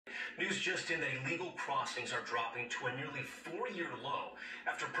News just in that illegal crossings are dropping to a nearly 4-year low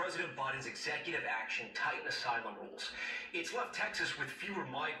after President Biden's executive action tightened asylum rules. It's left Texas with fewer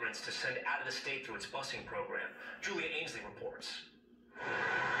migrants to send out of the state through its busing program. Julia Ainsley reports.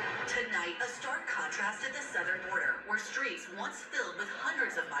 Tonight, a stark contrast at the southern border, where streets once filled with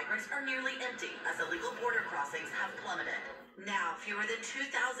hundreds of migrants are nearly empty as illegal border crossings have plummeted. Now, fewer than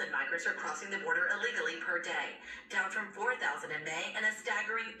 2,000 migrants are crossing the border illegally per day, down from 4,000 in May and a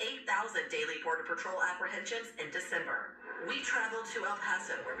staggering 8,000 daily Border Patrol apprehensions in December. We traveled to El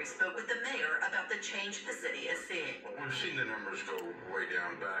Paso, where we spoke with the mayor about the change the city is seeing. We've seen the numbers go way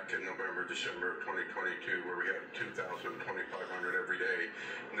down back in November, December of 2022, where we had 2,000, 2,500 every day.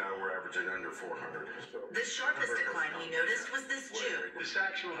 Now we're averaging under 400. So the sharpest decline he noticed was this June. This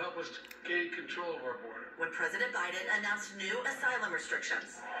action will help us gain control of our border. When President Biden announced new asylum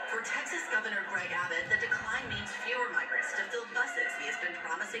restrictions. For Texas Governor Greg Abbott, the decline means fewer migrants to fill buses he has been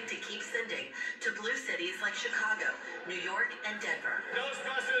promising to keep sending to blue cities like Chicago, New York, and Denver. Those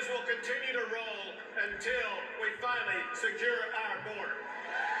buses will continue to roll until we finally secure our border.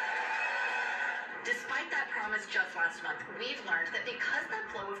 Despite that promise just last month, we've learned that because that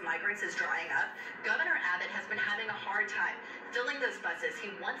flow of migrants is drying up, Governor Abbott has been having a hard time filling those buses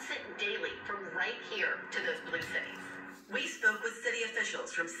he once sent daily from right here to those blue cities. We spoke with city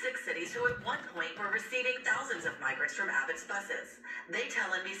officials from 6 cities who at one point were receiving thousands of migrants from Abbott's buses. They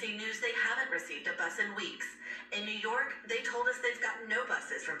tell NBC News they haven't received a bus in weeks. In New York, they told us they've gotten no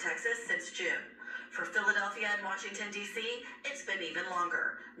buses from Texas since June. For Philadelphia and Washington, D.C., it's been even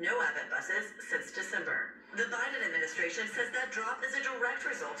longer. No Abbott buses since December. The Biden administration says that drop is a direct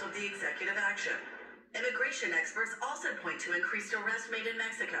result of the executive action. Immigration experts also point to increased arrests made in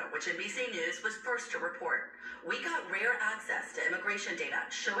Mexico, which NBC News was first to report. We got rare access to immigration data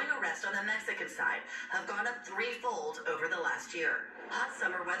showing arrests on the Mexican side have gone up threefold over the last year. Hot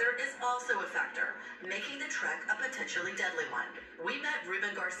summer weather is also a factor, making the trek a potentially deadly one. We met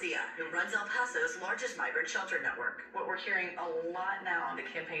Ruben Garcia, who runs El Paso's largest migrant shelter network. What we're hearing a lot now on the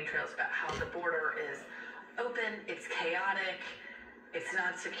campaign trails about how the border is open, it's chaotic, it's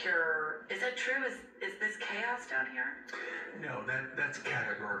not secure. Is that true? Is this chaos down here? No, that's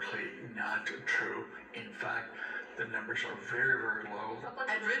categorically not true. In fact, the numbers are very, very low.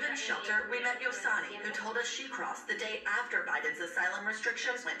 At Ruben's shelter, we met Yosani, who told us she crossed the day after Biden's asylum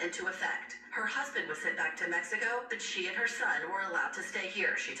restrictions went into effect. Her husband was sent back to Mexico, but she and her son were allowed to stay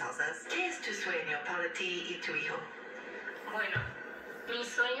here, she tells us. ¿Qué es tu sueño para ti y tu hijo? Bueno, mi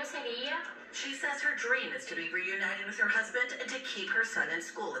sueño sería... She says her dream is to be reunited with her husband and to keep her son in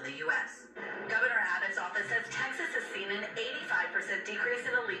school in the U.S. Governor Abbott's office says Texas has seen an 85% decrease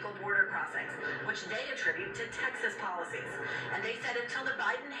in illegal border crossings, which they attribute to Texas policies. And they said until the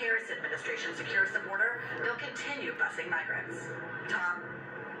Biden-Harris administration secures the border, they'll continue busing migrants. Tom?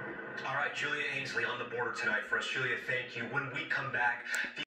 All right, Julia Ainsley on the border tonight for us. Julia, thank you. When we come back...